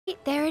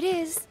There it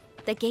is.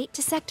 The gate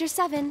to Sector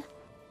 7.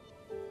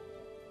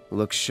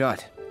 Looks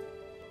shut.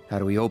 How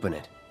do we open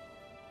it?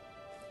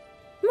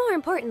 More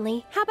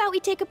importantly, how about we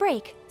take a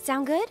break?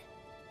 Sound good?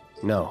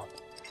 No.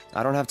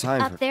 I don't have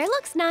time Up there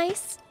looks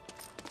nice.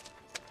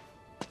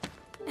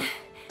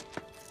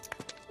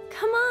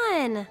 Come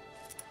on.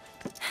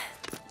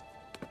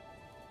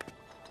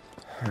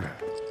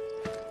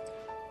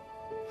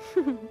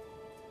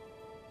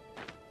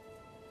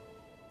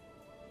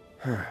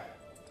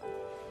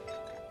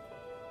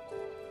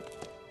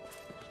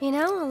 You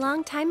know, a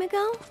long time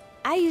ago,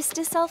 I used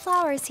to sell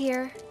flowers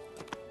here.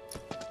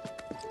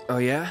 Oh,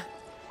 yeah?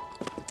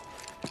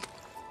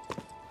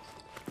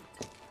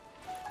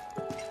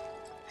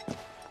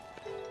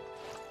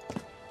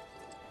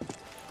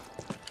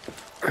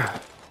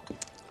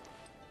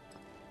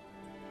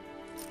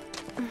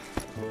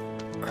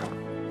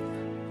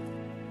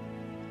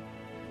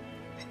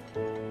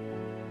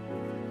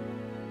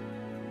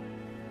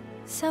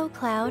 So,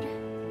 Cloud,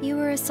 you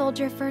were a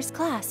soldier first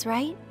class,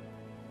 right?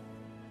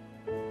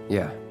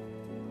 Yeah.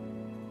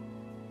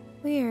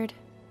 Weird.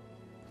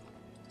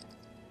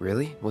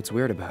 Really? What's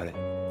weird about it?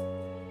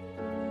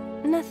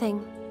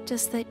 Nothing.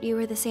 Just that you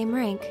were the same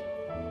rank.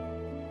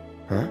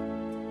 Huh?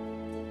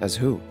 As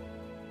who?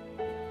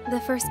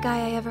 The first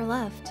guy I ever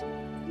loved.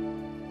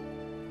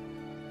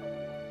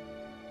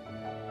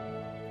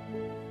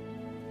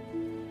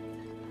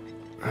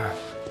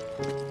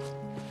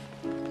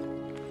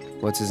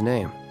 What's his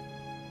name?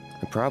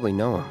 I probably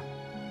know him.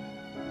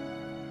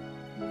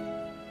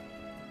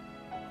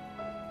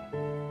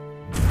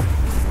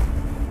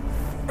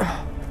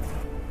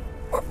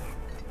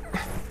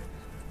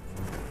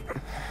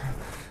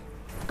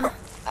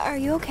 Are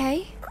you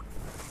okay?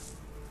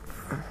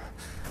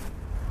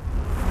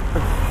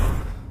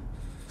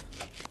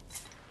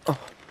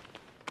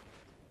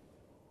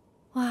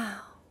 Wow.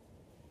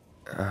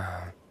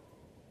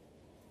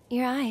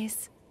 Your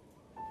eyes.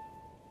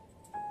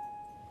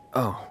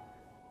 Oh.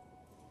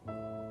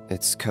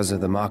 It's 'cause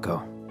of the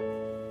Mako.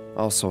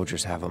 All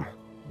soldiers have them.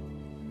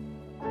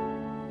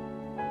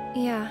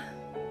 Yeah,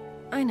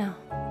 I know.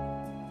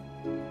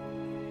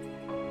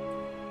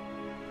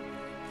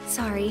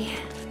 Sorry,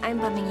 I'm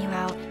bumming you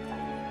out.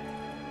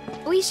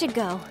 We should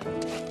go.